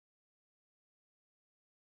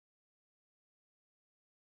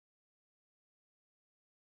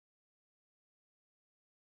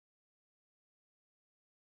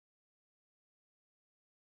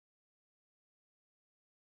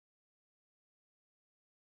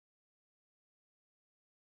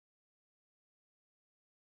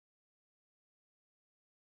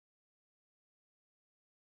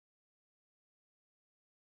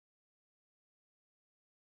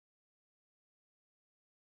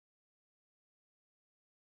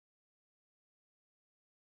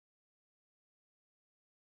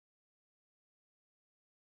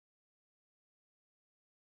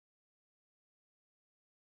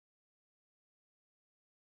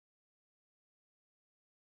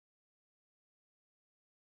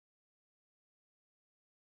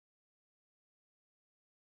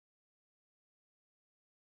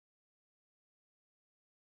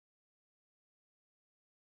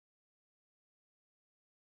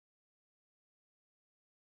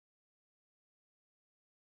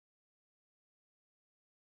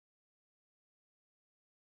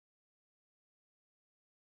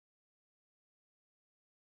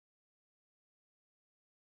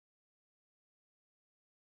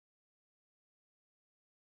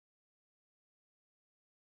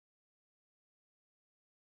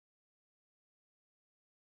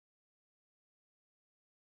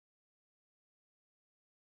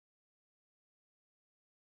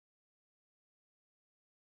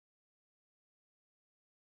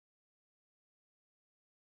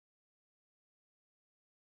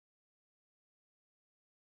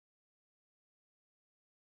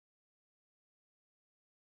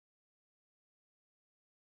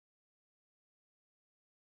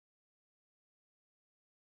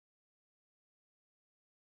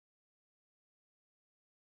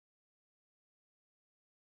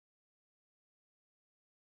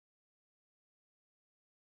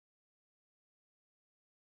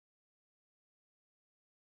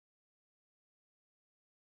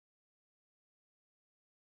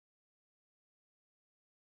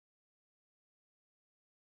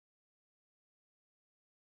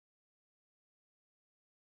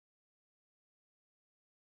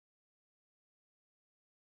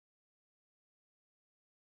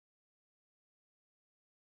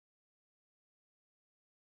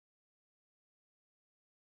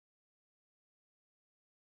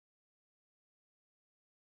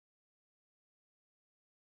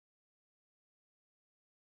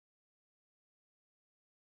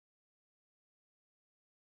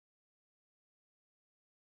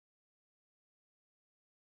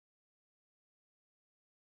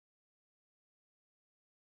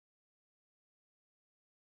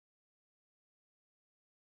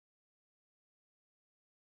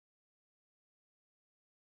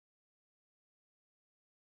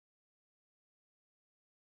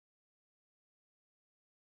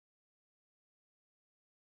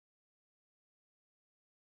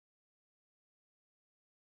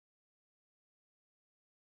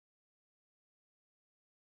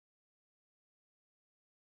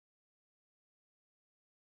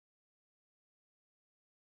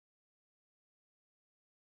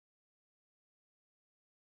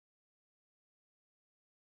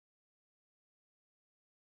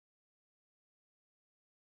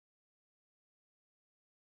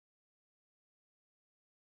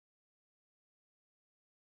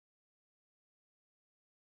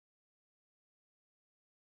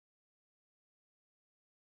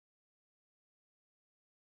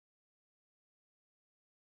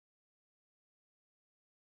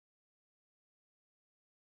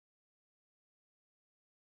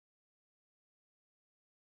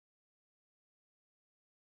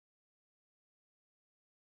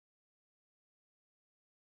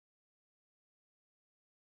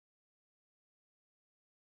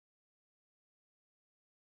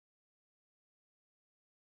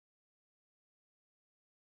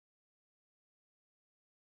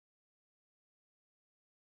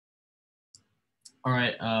All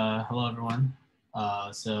right. Hello, everyone.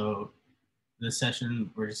 So this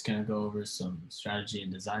session, we're just gonna go over some strategy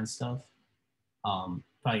and design stuff. Probably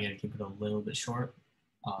gonna keep it a little bit short.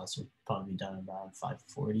 So we'll probably be done around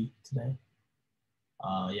 5:40 today.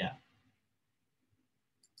 Yeah.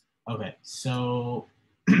 Okay. So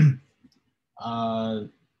uh,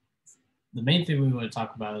 the main thing we want to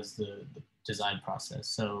talk about is the design process.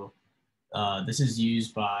 So this is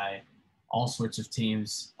used by all sorts of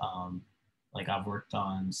teams. Like I've worked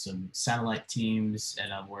on some satellite teams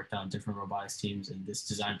and I've worked on different robotics teams, and this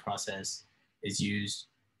design process is used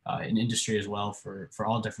in industry as well for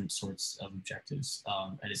all different sorts of objectives.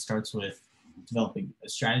 And it starts with developing a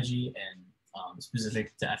strategy, and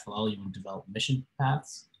specific to FLL, you want to develop mission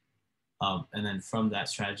paths. And then from that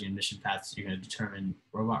strategy and mission paths, you're going to determine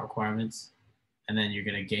robot requirements, and then you're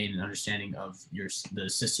going to gain an understanding of the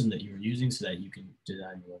system that you're using so that you can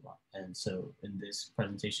design your robot. And so in this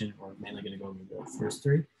presentation, we're mainly going to go over the first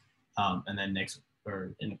three, and then next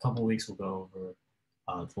or in a couple of weeks we'll go over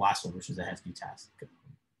the last one, which is a hefty task,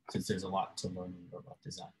 since there's a lot to learn in robot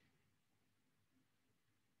design.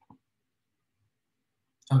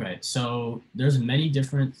 Okay, so there's many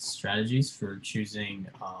different strategies for choosing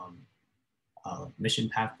mission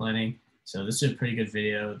path planning. So this is a pretty good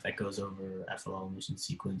video that goes over FLL mission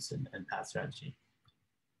sequence and path strategy.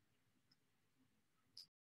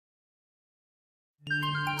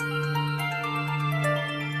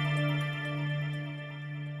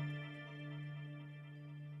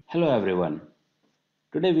 Hello everyone.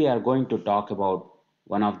 Today we are going to talk about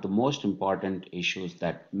one of the most important issues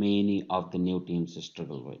that many of the new teams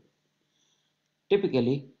struggle with.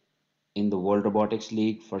 Typically, in the World Robotics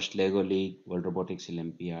League, First Lego League, World Robotics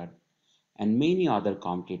Olympiad, and many other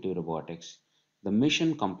competitive robotics, the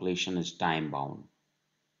mission completion is time bound.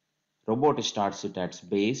 Robot starts it at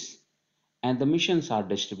base, and the missions are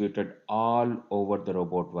distributed all over the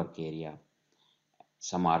robot work area.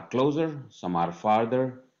 Some are closer, some are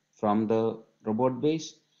farther from the robot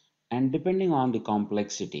base, and depending on the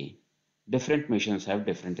complexity, different missions have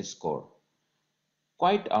different score.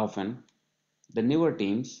 Quite often, the newer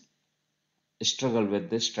teams struggle with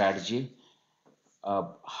this strategy,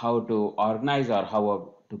 how to organize or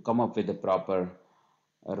how to come up with the proper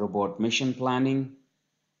robot mission planning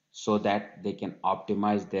so that they can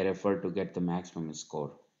optimize their effort to get the maximum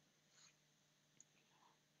score.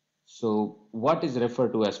 So what is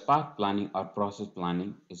referred to as path planning or process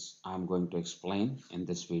planning is I'm going to explain in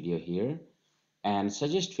this video here and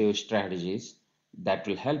suggest few strategies that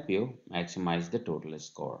will help you maximize the total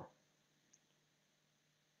score.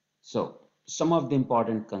 So some of the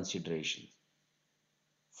important considerations.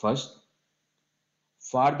 First,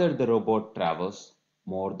 farther the robot travels,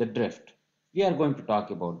 more the drift. We are going to talk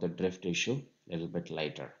about the drift issue a little bit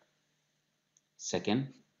later. Second,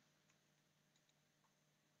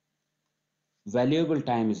 valuable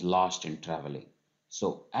time is lost in traveling.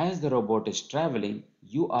 So as the robot is traveling,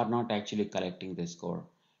 you are not actually collecting the score.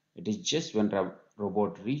 It is just when the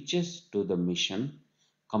robot reaches to the mission,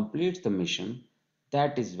 completes the mission,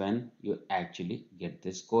 that is when you actually get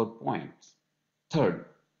the score points. Third,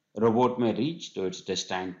 robot may reach to its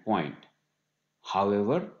destined point.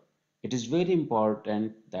 However, it is very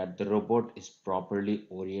important that the robot is properly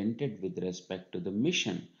oriented with respect to the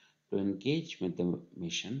mission to engage with the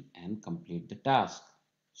mission and complete the task.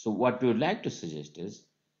 So what we would like to suggest is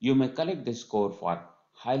you may collect the score for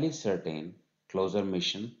highly certain closer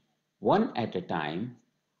mission one at a time,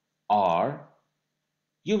 or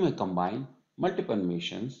you may combine multiple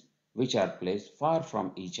missions which are placed far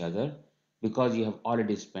from each other because you have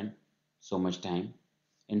already spent so much time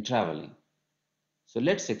in traveling. So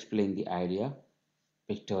let's explain the idea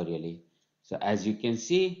pictorially. So as you can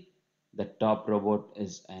see, the top robot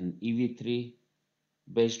is an EV3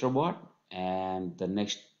 based robot, and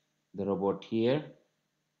the robot here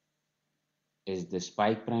is the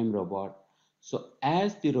Spike Prime robot. So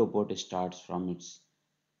as the robot starts from its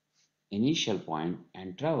initial point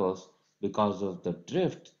and travels, because of the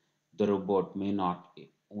drift, the robot may not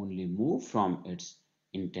only move from its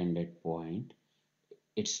intended point,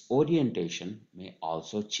 its orientation may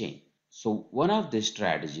also change. So one of the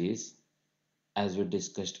strategies, as we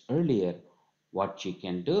discussed earlier, what you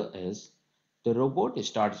can do is the robot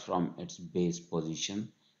starts from its base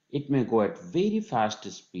position. It may go at very fast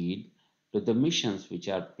speed to the missions which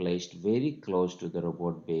are placed very close to the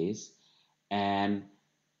robot base, and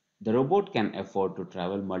the robot can afford to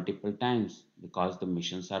travel multiple times because the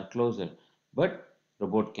missions are closer, but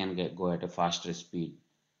robot can go at a faster speed.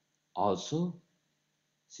 Also,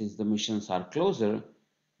 since the missions are closer,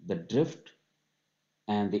 the drift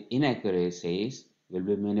and the inaccuracies will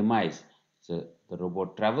be minimized. So The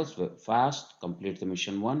robot travels fast, completes the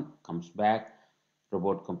mission 1, comes back.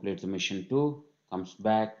 Robot completes the mission 2, comes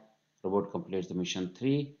back. Robot completes the mission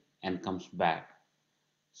 3 and comes back.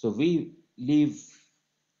 So we leave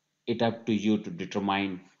it up to you to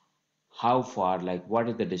determine how far, like what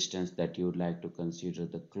is the distance that you would like to consider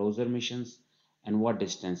the closer missions and what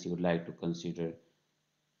distance you would like to consider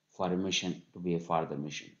for a mission to be a farther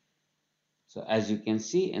mission. So as you can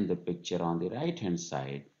see in the picture on the right hand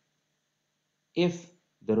side, if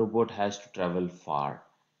the robot has to travel far,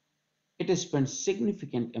 it spends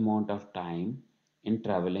significant amount of time in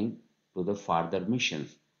traveling to the farther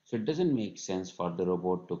missions. So it doesn't make sense for the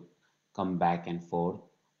robot to come back and forth.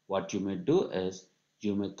 What you may do is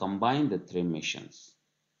you may combine the three missions.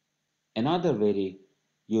 Another very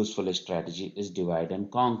useful strategy is divide and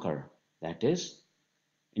conquer. That is,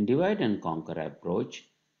 in divide and conquer approach,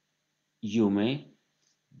 you may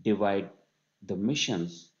divide the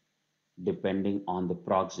missions depending on the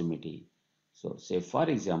proximity. So say for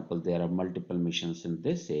example, there are multiple missions in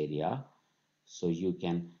this area. So you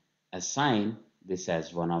can assign this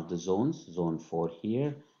as one of the zones, zone 4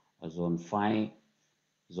 here, or zone 5,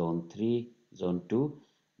 zone 3, zone 2.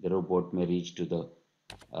 The robot may reach to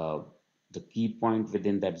uh, the key point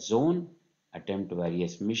within that zone, attempt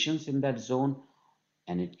various missions in that zone,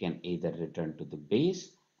 and it can either return to the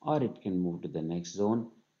base or it can move to the next zone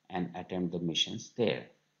and attempt the missions there.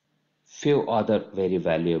 Few other very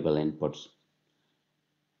valuable inputs.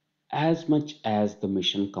 As much as the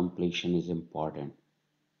mission completion is important,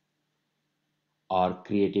 or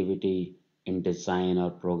creativity in design or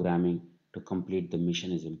programming to complete the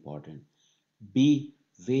mission is important, be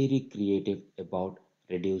very creative about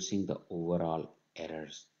reducing the overall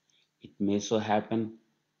errors. It may so happen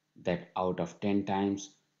that out of 10 times,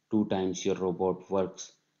 2 times your robot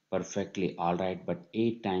works perfectly all right, but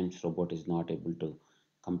 8 times robot is not able to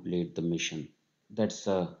complete the mission. That's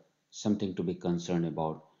something to be concerned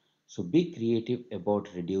about. So be creative about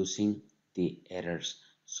reducing the errors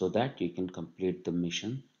so that you can complete the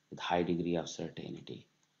mission with high degree of certainty.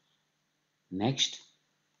 Next,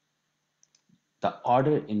 the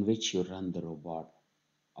order in which you run the robot,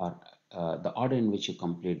 or the order in which you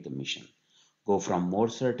complete the mission. Go from more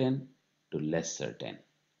certain to less certain.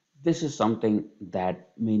 This is something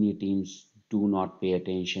that many teams do not pay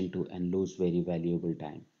attention to and lose very valuable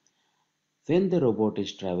time. When the robot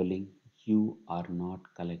is traveling, you are not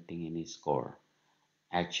collecting any score.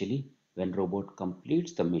 Actually, when robot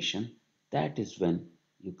completes the mission, that is when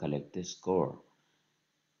you collect the score.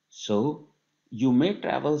 So you may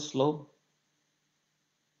travel slow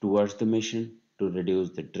towards the mission to reduce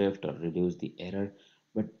the drift or reduce the error,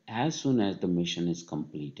 but as soon as the mission is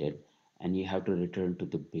completed and you have to return to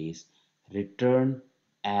the base, return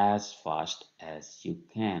as fast as you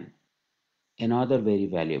can. Another very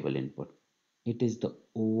valuable input. It is the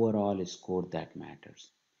overall score that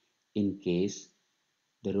matters. In case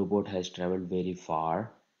the robot has traveled very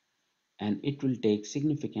far and it will take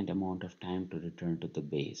significant amount of time to return to the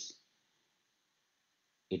base.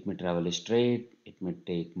 It may travel straight, it may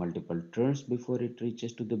take multiple turns before it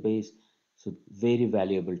reaches to the base. So very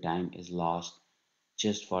valuable time is lost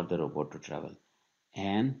just for the robot to travel.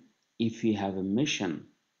 And if you have a mission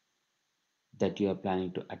that you are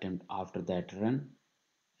planning to attempt after that run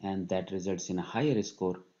and that results in a higher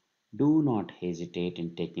score, do not hesitate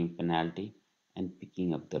in taking penalty and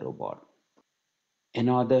picking up the robot.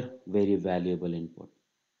 Another very valuable input.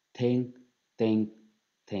 Think, think,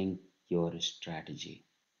 think your strategy.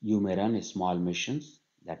 You may run small missions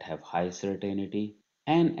that have high certainty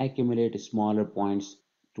and accumulate smaller points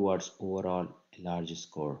towards overall a large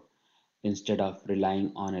score instead of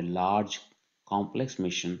relying on a large complex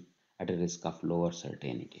mission at a risk of lower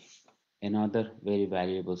certainty. Another very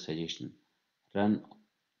valuable suggestion, run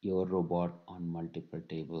your robot on multiple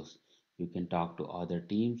tables. You can talk to other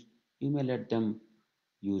teams. You may let them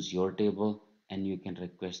use your table and you can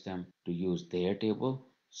request them to use their table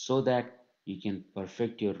so that you can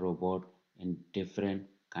perfect your robot in different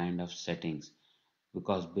kind of settings.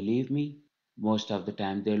 Because believe me, most of the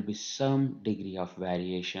time there will be some degree of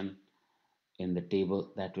variation in the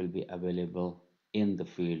table that will be available in the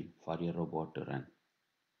field for your robot to run.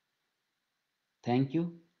 Thank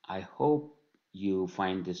you. I hope you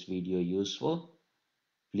find this video useful.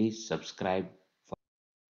 Please subscribe.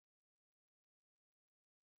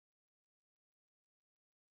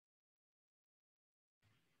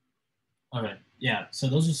 Okay, yeah. So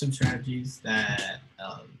those are some strategies that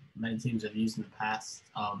many teams have used in the past.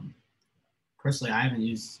 Personally, I haven't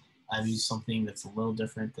used. I've used something that's a little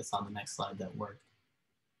different. That's on the next slide that worked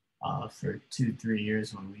for 2, 3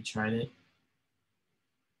 years when we tried it.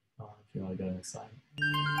 If you want to go to the next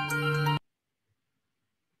slide.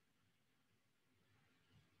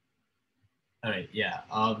 All right, yeah.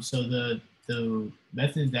 So the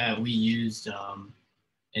method that we used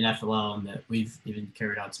in FLL and that we've even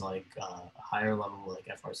carried out to like a higher level like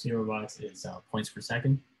FRC robotics is points per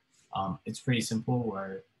second. It's pretty simple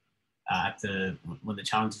where at the when the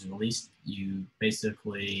challenge is released, you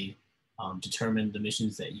basically determine the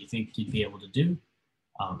missions that you think you'd be able to do,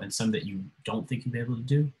 and some that you don't think you'll be able to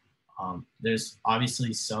do. There's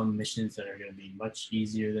obviously some missions that are going to be much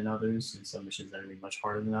easier than others, and some missions that are going to be much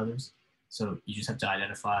harder than others. So you just have to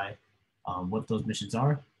identify what those missions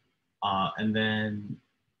are, and then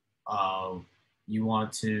uh, you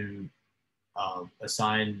want to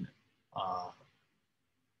assign uh,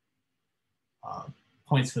 uh,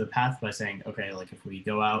 points for the path by saying, okay, like if we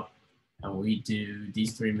go out and we do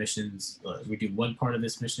these three missions, we do one part of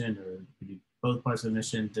this mission or we do both parts of the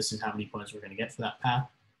mission, this is how many points we're going to get for that path.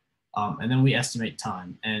 And then we estimate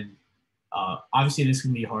time. And obviously, this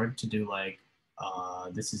can be hard to do. Like,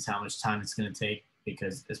 this is how much time it's going to take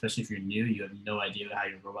because, especially if you're new, you have no idea how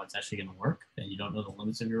your robot's actually going to work, and you don't know the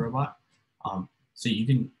limits of your robot. So you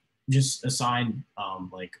can just assign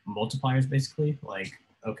like multipliers, basically. Like,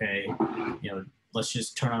 okay, let's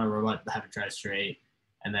just turn on a robot, have it drive straight,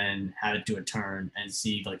 and then have it do a turn and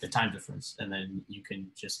see like the time difference, and then you can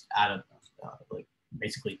just add up like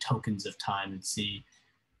basically tokens of time and see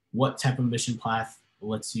what type of mission path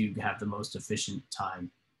lets you have the most efficient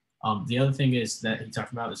time. The other thing is that he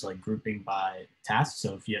talked about is like grouping by tasks.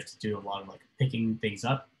 So if you have to do a lot of like picking things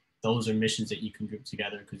up, those are missions that you can group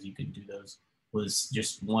together because you can do those with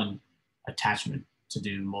just one attachment to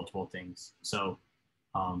do multiple things. So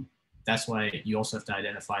um, that's why you also have to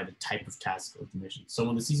identify the type of task of the mission. So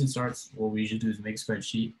when the season starts, what we usually do is make a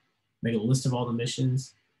spreadsheet, make a list of all the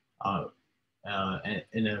missions, uh,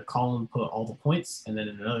 in a column put all the points, and then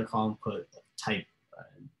in another column put type,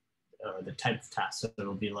 the type of task. So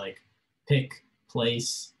it'll be like pick,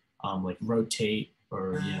 place, like rotate,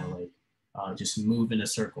 or like just move in a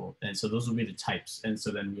circle. And so those will be the types. And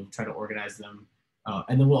so then we'll try to organize them.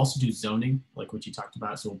 And then we'll also do zoning, like what you talked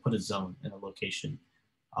about. So we'll put a zone in a location.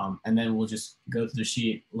 And then we'll just go through the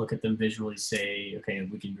sheet, look at them visually, say, okay,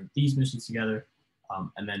 we can group these missions together.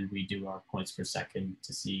 And then we do our points per second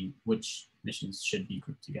to see which missions should be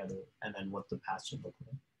grouped together and then what the path should look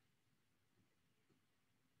like.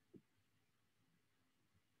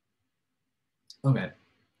 Okay.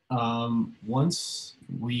 Once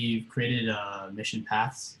we've created mission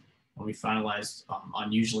paths and we finalized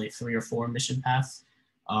on usually 3 or 4 mission paths,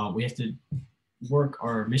 we have to work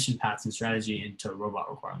our mission paths and strategy into robot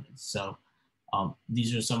requirements. So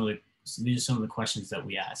these are some of the questions that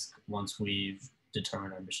we ask once we've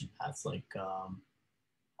determined our mission paths, like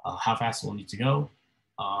how fast we'll need to go,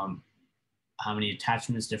 um, how many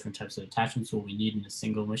attachments, different types of attachments will we need in a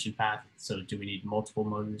single mission path. So do we need multiple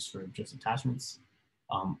motors for just attachments?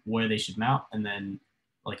 Where they should mount, and then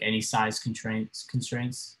like any size constraints,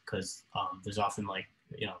 because there's often like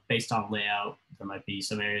based on layout, there might be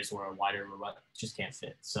some areas where a wider robot just can't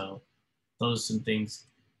fit. So those are some things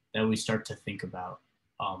that we start to think about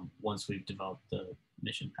once we've developed the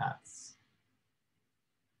mission paths.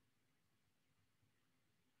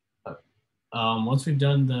 Once we've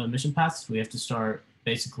done the mission paths, we have to start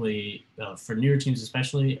basically for newer teams,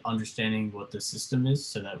 especially understanding what the system is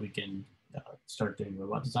so that we can start doing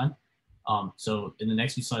robot design. So in the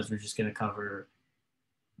next few slides, we're just going to cover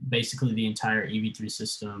basically the entire EV3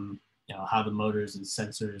 system, how the motors and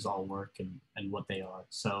sensors all work and what they are.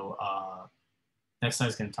 So next slide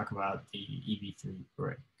is going to talk about the EV3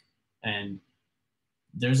 brick. And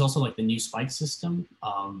there's also like the new spike system.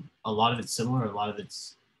 A lot of it's similar, a lot of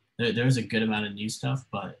it's, there's a good amount of new stuff,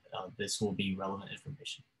 but this will be relevant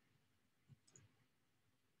information.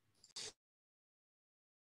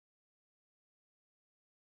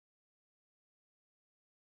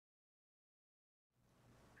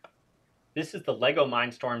 This is the LEGO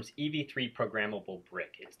Mindstorm's EV3 programmable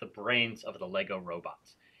brick. It's the brains of the LEGO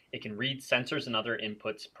robots. It can read sensors and other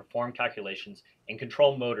inputs, perform calculations, and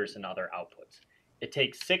control motors and other outputs. It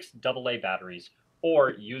takes 6 AA batteries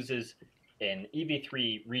or uses an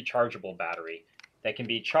EV3 rechargeable battery that can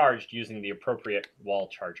be charged using the appropriate wall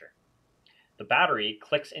charger. The battery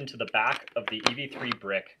clicks into the back of the EV3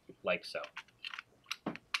 brick like so.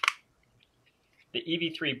 The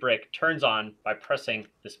EV3 brick turns on by pressing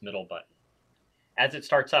this middle button. As it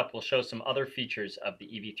starts up, we'll show some other features of the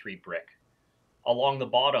EV3 brick. Along the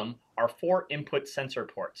bottom are 4 input sensor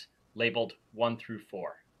ports, labeled 1 through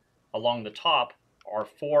 4. Along the top are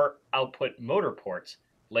 4 output motor ports,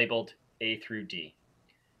 labeled A through D.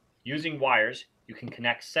 Using wires, you can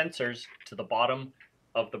connect sensors to the bottom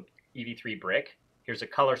of the EV3 brick. Here's a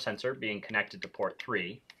color sensor being connected to port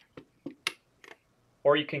 3.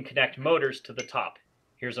 or you can connect motors to the top.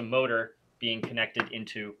 Here's a motor being connected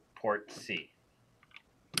into port C.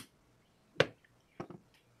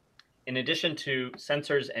 In addition to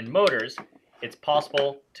sensors and motors, it's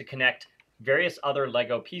possible to connect various other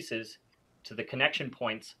Lego pieces to the connection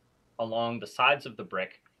points along the sides of the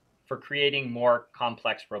brick for creating more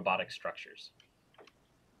complex robotic structures.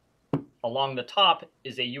 Along the top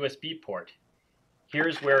is a USB port.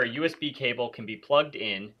 Here's where a USB cable can be plugged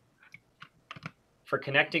in for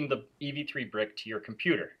connecting the EV3 brick to your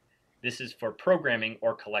computer. This is for programming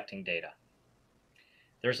or collecting data.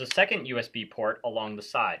 There's a second USB port along the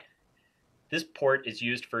side. This port is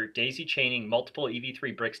used for daisy chaining multiple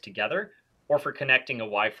EV3 bricks together or for connecting a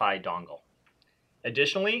Wi-Fi dongle.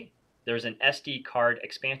 Additionally, there's an SD card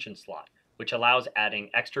expansion slot, which allows adding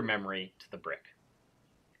extra memory to the brick.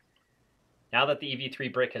 Now that the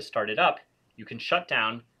EV3 brick has started up, you can shut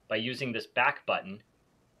down by using this back button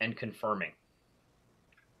and confirming.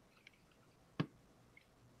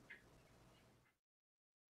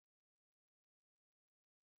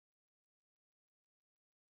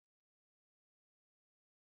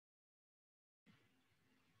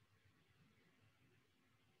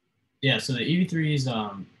 Yeah, so the EV3 is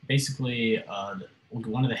basically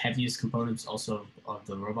one of the heaviest components also of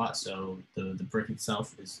the robot. So the brick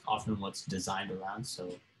itself is often what's designed around.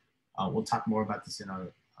 So we'll talk more about this in our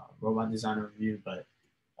robot designer review, but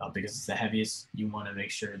because it's the heaviest, you want to make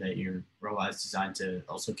sure that your robot is designed to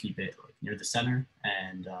also keep it near the center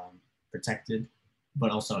and protected, but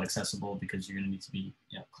also accessible because you're going to need to be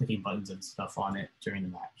clicking buttons and stuff on it during the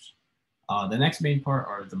match. The next main part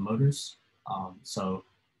are the motors. So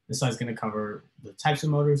this slide's going to cover the types of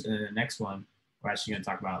motors, and then the next one, we're actually going to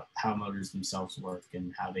talk about how motors themselves work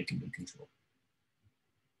and how they can be controlled.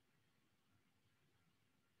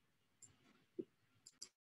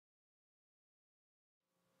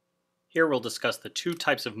 Here we'll discuss the two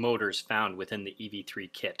types of motors found within the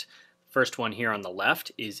EV3 kit. First one here on the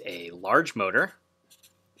left is a large motor,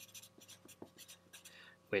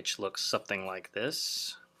 which looks something like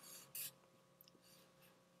this.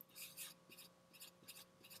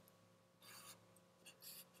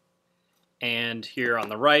 And here on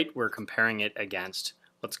the right, we're comparing it against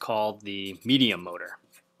what's called the medium motor.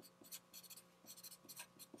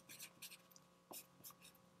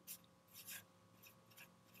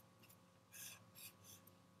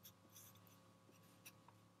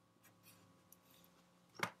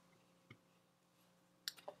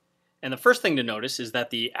 And the first thing to notice is that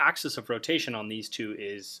the axis of rotation on these two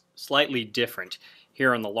is slightly different.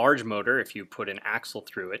 Here on the large motor, if you put an axle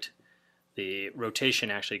through it, the rotation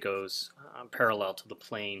actually goes parallel to the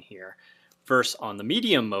plane here. Versus on the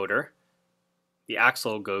medium motor, the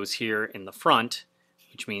axle goes here in the front,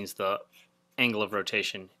 which means the angle of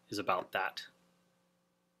rotation is about that.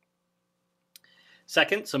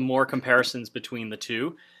 Second, some more comparisons between the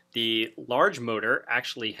two. The large motor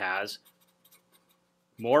actually has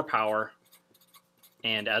more power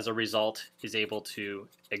and as a result is able to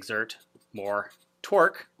exert more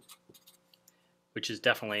torque, which is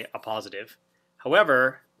definitely a positive.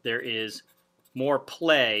 However, there is more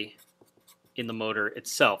play in the motor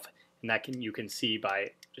itself, and that you can see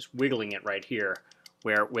by just wiggling it right here,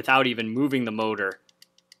 where without even moving the motor,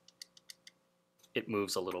 it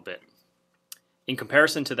moves a little bit. In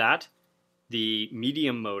comparison to that, the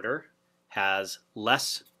medium motor has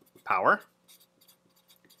less power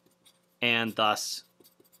and thus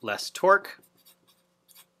less torque.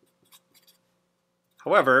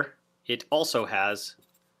 However, it also has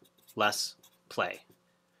less play,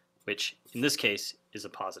 which in this case is a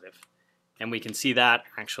positive. And we can see that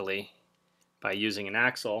actually by using an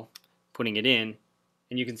axle, putting it in,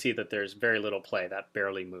 and you can see that there's very little play, that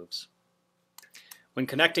barely moves. When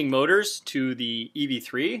connecting motors to the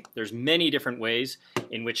EV3, there's many different ways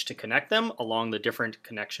in which to connect them along the different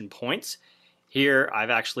connection points. Here I've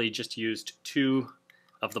actually just used two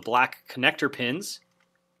of the black connector pins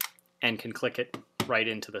and can click it right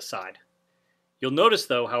into the side. You'll notice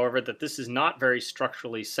though, however, that this is not very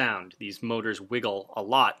structurally sound. These motors wiggle a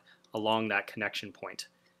lot along that connection point.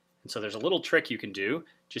 And so there's a little trick you can do,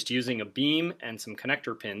 just using a beam and some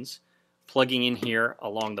connector pins, plugging in here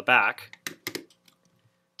along the back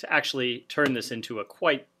to actually turn this into a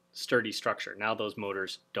quite sturdy structure. Now those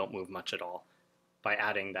motors don't move much at all by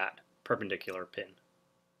adding that perpendicular pin.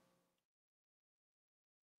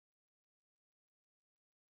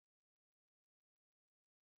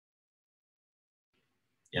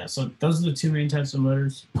 Yeah, so those are the two main types of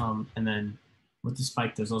motors. And then with the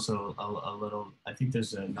spike, there's also a little, I think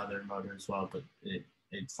there's another motor as well, but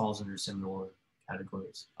it falls under similar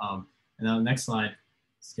categories. And then the next slide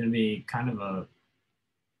is going to be kind of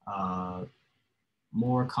a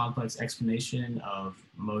more complex explanation of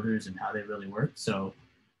motors and how they really work. So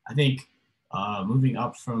I think moving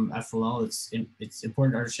up from FLL, it's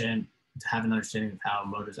important to understand to have an understanding of how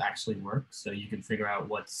motors actually work, so you can figure out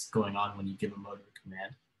what's going on when you give a motor a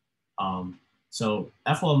command. Um, so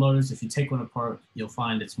FLL motors, if you take one apart, you'll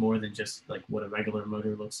find it's more than just like what a regular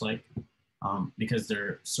motor looks like, because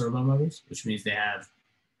they're servo motors, which means they have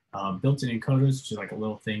built-in encoders, which is like a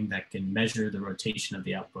little thing that can measure the rotation of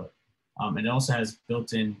the output. And it also has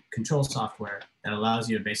built-in control software that allows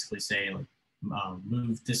you to basically say, like,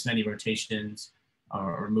 move this many rotations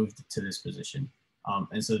or move to this position.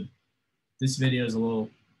 And so this video is a little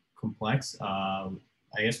complex.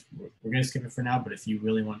 I guess we're going to skip it for now, but if you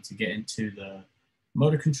really want to get into the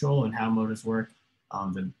motor control and how motors work,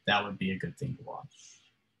 then that would be a good thing to watch.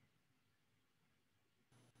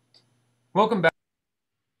 Welcome back.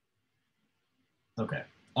 Okay.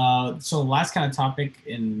 So the last kind of topic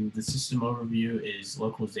in the system overview is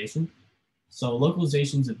localization. So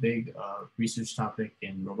localization is a big research topic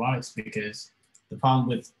in robotics, because the problem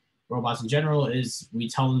with robots in general is we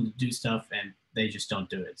tell them to do stuff and they just don't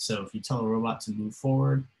do it. So if you tell a robot to move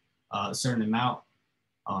forward a certain amount,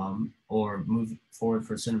 or move forward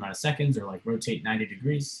for a certain amount of seconds, or like rotate 90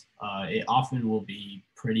 degrees, it often will be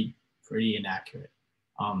pretty inaccurate.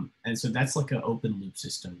 And so that's like an open loop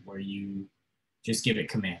system where you just give it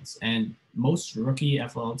commands. And most rookie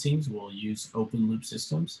FLL teams will use open loop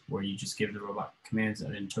systems where you just give the robot commands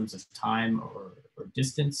in terms of time or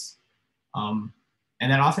distance. And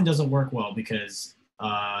that often doesn't work well, because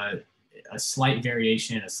a slight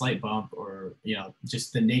variation, a slight bump, or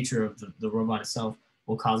just the nature of the robot itself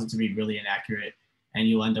will cause it to be really inaccurate, and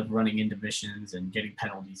you'll end up running into missions and getting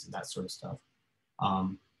penalties and that sort of stuff.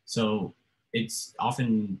 So it's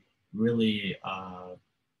often really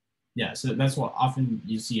so that's what often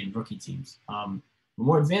you see in rookie teams.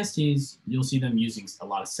 More advanced teams, you'll see them using a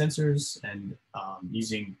lot of sensors and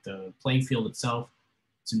using the playing field itself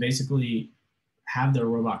to basically have their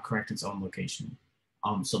robot correct its own location.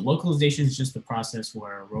 So localization is just the process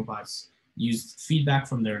where robots use feedback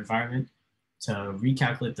from their environment to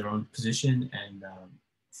recalculate their own position and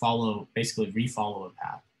basically refollow a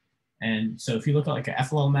path. And so if you look at like a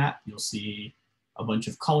FLL map, you'll see a bunch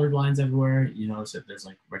of colored lines everywhere. You notice that there's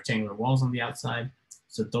like rectangular walls on the outside.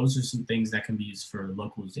 So those are some things that can be used for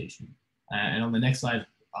localization. And on the next slide,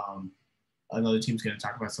 another team's going to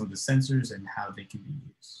talk about some of the sensors and how they can be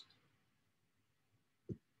used.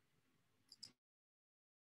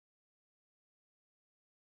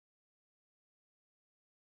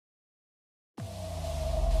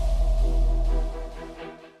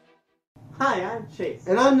 Hi, I'm Chase.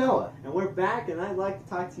 And I'm Noah. And we're back, and I'd like to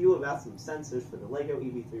talk to you about some sensors for the LEGO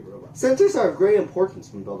EV3 robot. Sensors are of great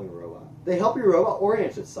importance when building a robot. They help your robot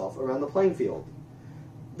orient itself around the playing field.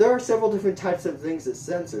 There are several different types of things that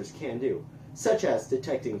sensors can do, such as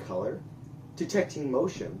detecting color, detecting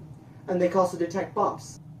motion, and they can also detect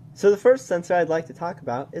bumps. So the first sensor I'd like to talk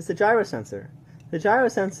about is the gyro sensor. The gyro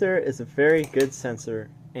sensor is a very good sensor,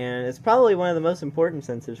 and it's probably one of the most important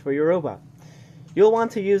sensors for your robot. You'll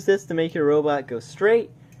want to use this to make your robot go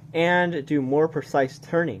straight and do more precise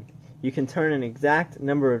turning. You can turn an exact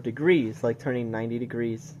number of degrees, like turning 90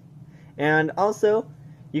 degrees. And also,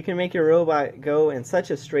 you can make your robot go in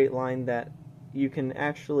such a straight line that you can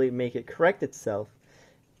actually make it correct itself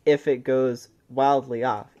if it goes wildly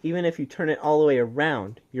off. Even if you turn it all the way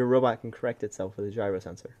around, your robot can correct itself with a gyro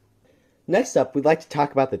sensor. Next up, we'd like to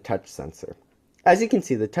talk about the touch sensor. As you can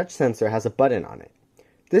see, the touch sensor has a button on it.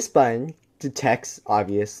 This button detects,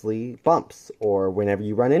 obviously, bumps, or whenever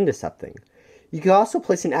you run into something. You can also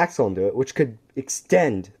place an axle into it, which could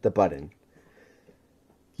extend the button.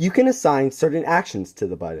 You can assign certain actions to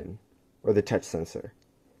the button, or the touch sensor.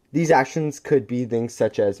 These actions could be things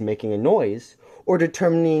such as making a noise, or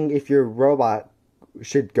determining if your robot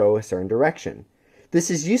should go a certain direction. This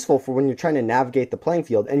is useful for when you're trying to navigate the playing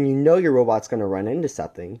field and you know your robot's going to run into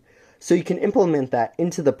something, so you can implement that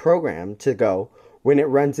into the program to go, when it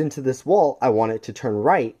runs into this wall, I want it to turn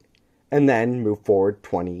right, and then move forward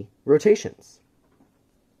 20 rotations.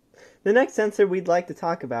 The next sensor we'd like to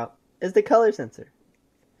talk about is the color sensor.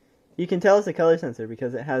 You can tell it's a color sensor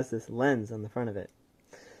because it has this lens on the front of it.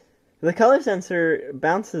 The color sensor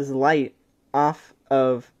bounces light off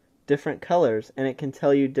of different colors, and it can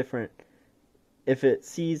tell you if it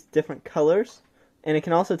sees different colors, and it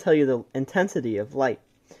can also tell you the intensity of light.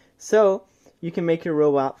 So you can make your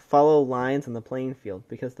robot follow lines on the playing field,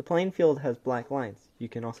 because the playing field has black lines. You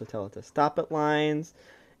can also tell it to stop at lines,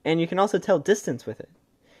 and you can also tell distance with it.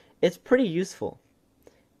 It's pretty useful,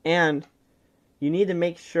 and you need to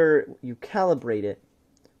make sure you calibrate it,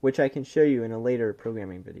 which I can show you in a later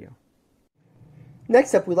programming video.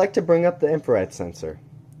 Next up, we'd like to bring up the infrared sensor.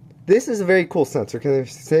 This is a very cool sensor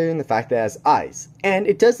considering the fact that it has eyes, and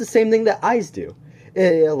it does the same thing that eyes do.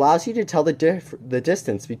 It allows you to tell the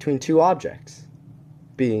distance between two objects,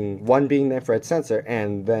 one being the infrared sensor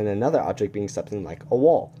and then another object being something like a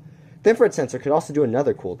wall. The infrared sensor could also do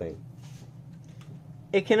another cool thing.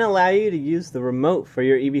 It can allow you to use the remote for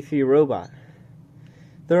your EV3 robot.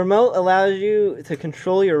 The remote allows you to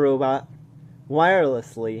control your robot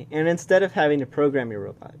wirelessly, and instead of having to program your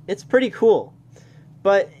robot. It's pretty cool.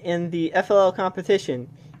 But in the FLL competition,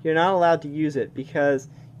 you're not allowed to use it because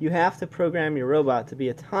you have to program your robot to be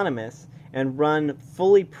autonomous and run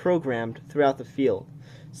fully programmed throughout the field.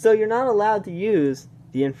 So you're not allowed to use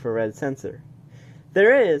the infrared sensor.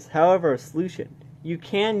 There is, however, a solution. You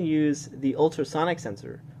can use the ultrasonic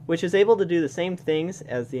sensor, which is able to do the same things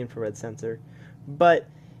as the infrared sensor, but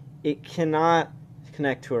it cannot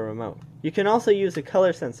connect to a remote. You can also use a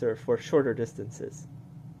color sensor for shorter distances.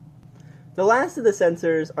 The last of the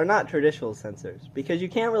sensors are not traditional sensors because you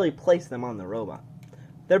can't really place them on the robot.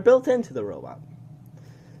 They're built into the robot.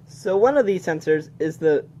 So one of these sensors is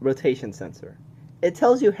the rotation sensor. It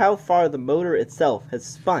tells you how far the motor itself has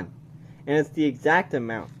spun, and it's the exact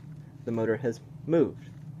amount the motor has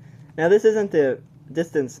moved. Now this isn't the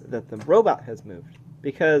distance that the robot has moved,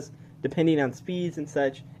 because depending on speeds and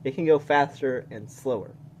such, it can go faster and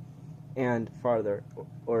slower, and farther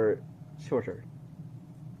or shorter.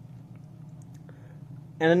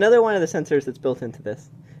 And another one of the sensors that's built into this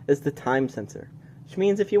is the time sensor, which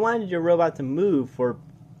means if you wanted your robot to move for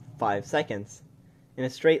 5 seconds in a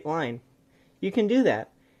straight line, you can do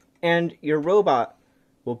that, and your robot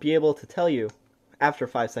will be able to tell you after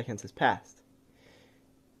 5 seconds has passed.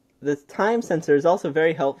 The time sensor is also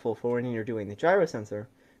very helpful for when you're doing the gyro sensor,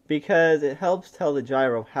 because it helps tell the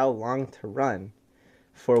gyro how long to run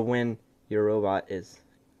for when your robot is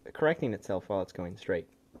correcting itself while it's going straight.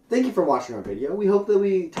 Thank you for watching our video. We hope that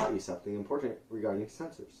we taught you something important regarding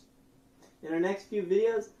sensors. In our next few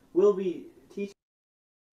videos, we'll be teaching.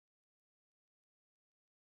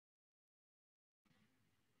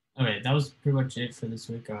 Okay, that was pretty much it for this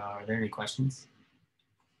week. Are there any questions?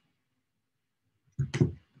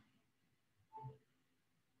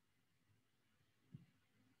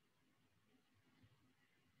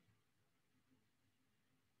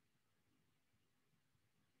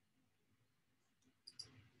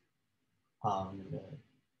 I'm gonna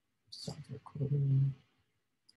stop recording.